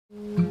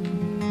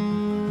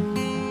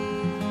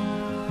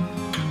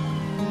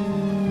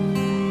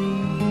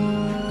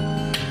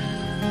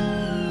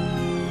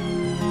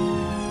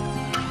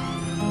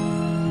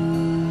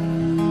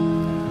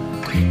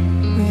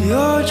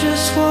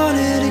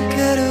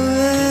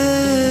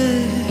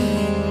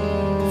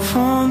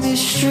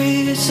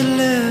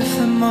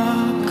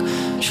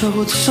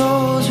Troubled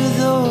souls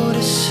with all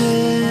the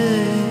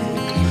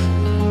sick.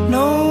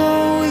 No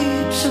one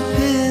weeps up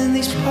in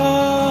these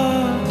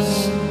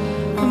parts.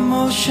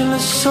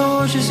 Emotionless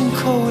soldiers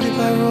encoded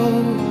by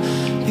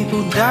road.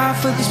 People die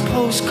for this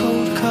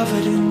postcode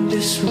covered in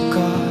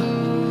disregard.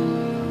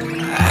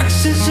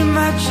 Axes and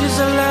matches,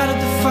 a lot of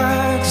the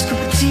fags. Cup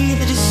of tea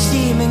that is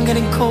steaming,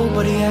 getting cold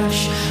by the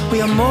ash.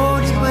 We are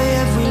moulded by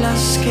every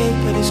landscape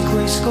of this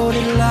grey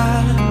scolded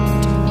land.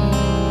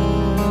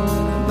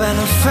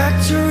 Banner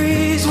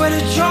factories where the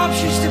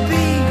jobs used to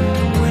be.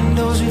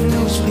 Windows with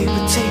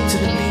newspaper taped to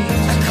the beat.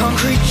 And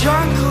concrete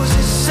jungles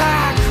is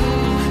cycle.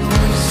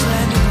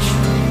 Wasteland of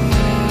trees.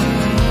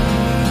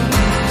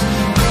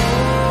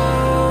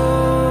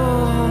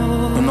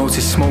 I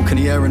noticed smoke in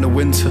the air in the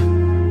winter.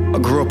 I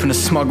grew up in a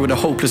smug with a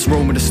hopeless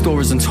roam with the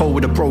stories untold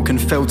with a broken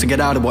failed to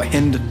get out of what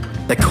hindered.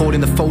 They're caught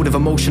in the fold of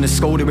emotion and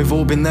scolded. We've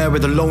all been there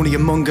with the lonely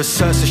among us.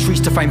 Search the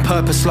streets to find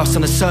purpose, lost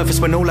on the surface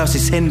when all else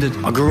is hindered.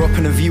 I grew up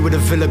in a view of the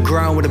villa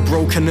ground where the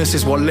brokenness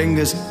is what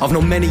lingers. I've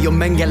known many young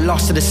men get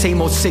lost to the same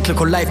old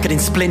cyclical life getting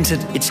splintered.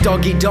 It's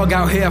dog eat dog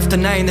out here after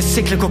night, the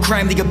cyclical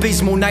crime, the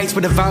abysmal nights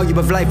where the value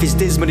of life is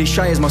dismally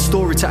shy as my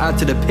story to add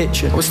to the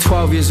picture. I was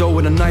 12 years old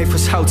when a knife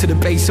was held to the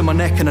base of my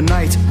neck in the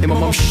night. And my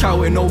mum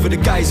shouting over the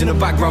guys in the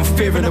background,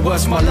 fearing the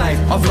worst of my life.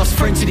 I've lost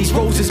friends to these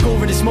roses,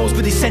 going this most,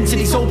 but they sent to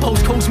these old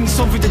postcodes me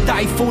something to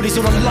die for. These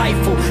are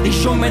unlifeful.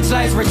 These young men's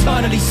lives were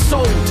eternally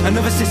sold.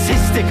 Another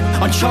statistic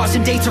on charts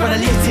and data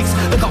analytics.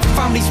 I've got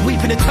families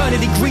weeping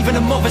eternally, grieving,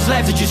 and mothers'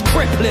 lives are just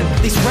crippling.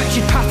 This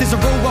wretched path is a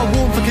road well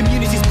worn for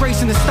communities,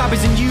 bracing the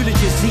stabbers and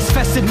eulogists. These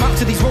festered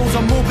maps of these roads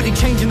are morbidly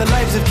changing the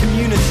lives of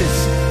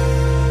communities.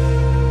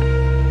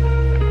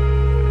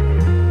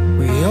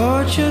 We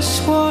all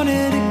just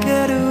wanted to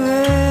get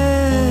away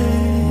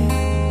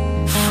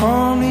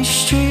from these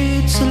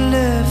streets and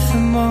left the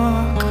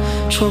mark.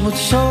 Troubled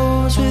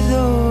souls with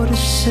all the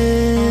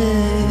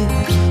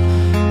sick.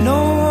 No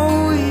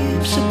one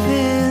weeps up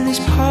in these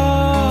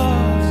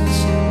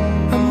parts.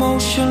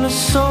 Emotionless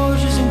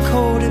soldiers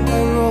encoded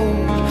by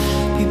road.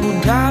 People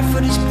die for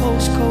this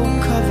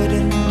postcode covered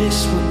in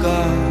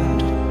disregard.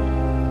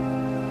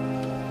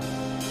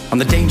 On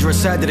the dangerous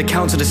side of the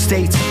count of the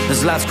state,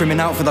 there's lads screaming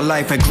out for their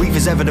life where grief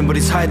is evident but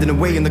it's hiding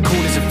away in the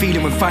coldest of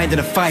feeling when finding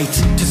a fight.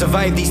 To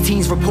survive, these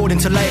teens reporting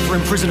to life or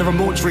in prison or a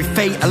mortuary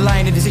fate,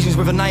 aligning decisions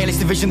with a nihilist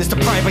division that's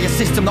deprived by a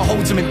system that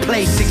holds them in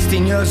place.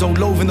 16 years old,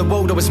 loathing the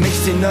world, I was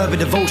mixed in urban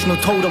devotional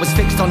told I was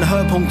fixed on the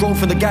herb home grown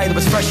from the guy that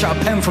was fresh out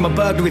of pen from a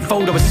burglary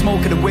fold. I was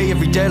smoking away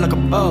every day like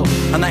a pearl,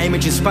 and that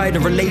image inspired the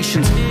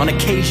relations on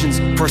occasions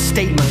for a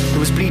statement that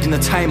was bleeding the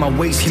time I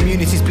waste.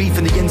 Communities bleed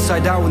from the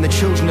inside out and the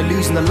children are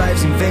losing their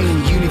lives in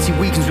vain. Unity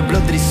weakens with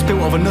blood that is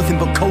spilt over nothing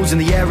but codes in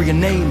the area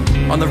name.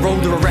 On the road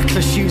there are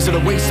reckless youths that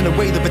are wasting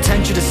away the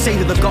potential to say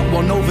that they've got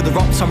one over the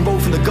rocks on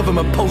road from the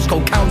government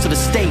postcode count to the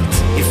state.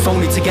 If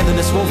only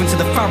togetherness woven to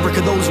the fabric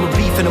of those who are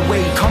beefing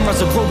away.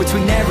 Comrades that grow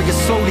between areas,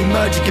 slowly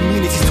merging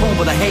communities torn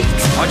by the hate.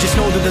 I just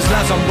know that there's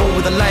lads on road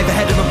with a life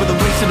ahead of them with a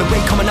waste and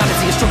away.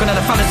 Commonality, a struggle and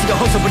a fallacy, a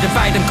hustle with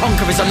divide and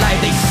conquer is alive,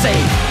 they say.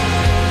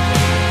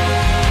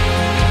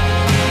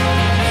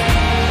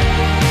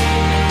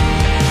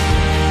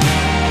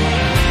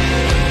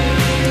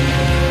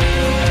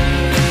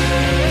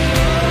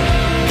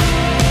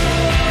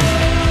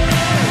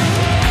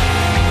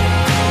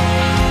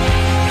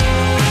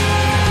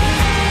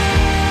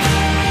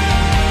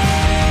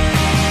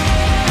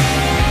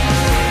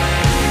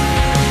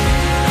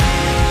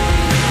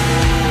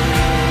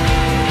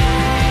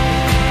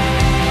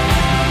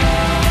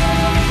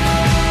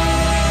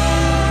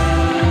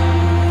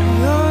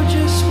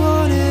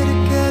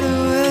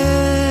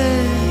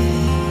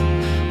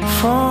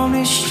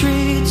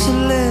 Streets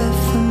and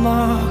left the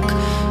mark.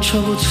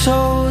 Troubled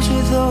souls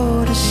with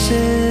all the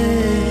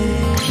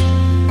sick.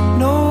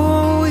 No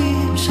one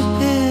weeps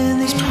up in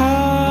these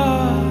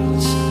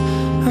parts.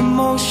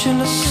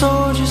 Emotionless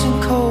soldiers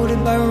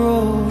encoded by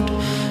road.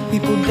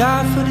 People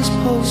die for this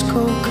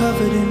postcode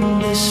covered in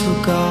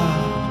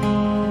disregard.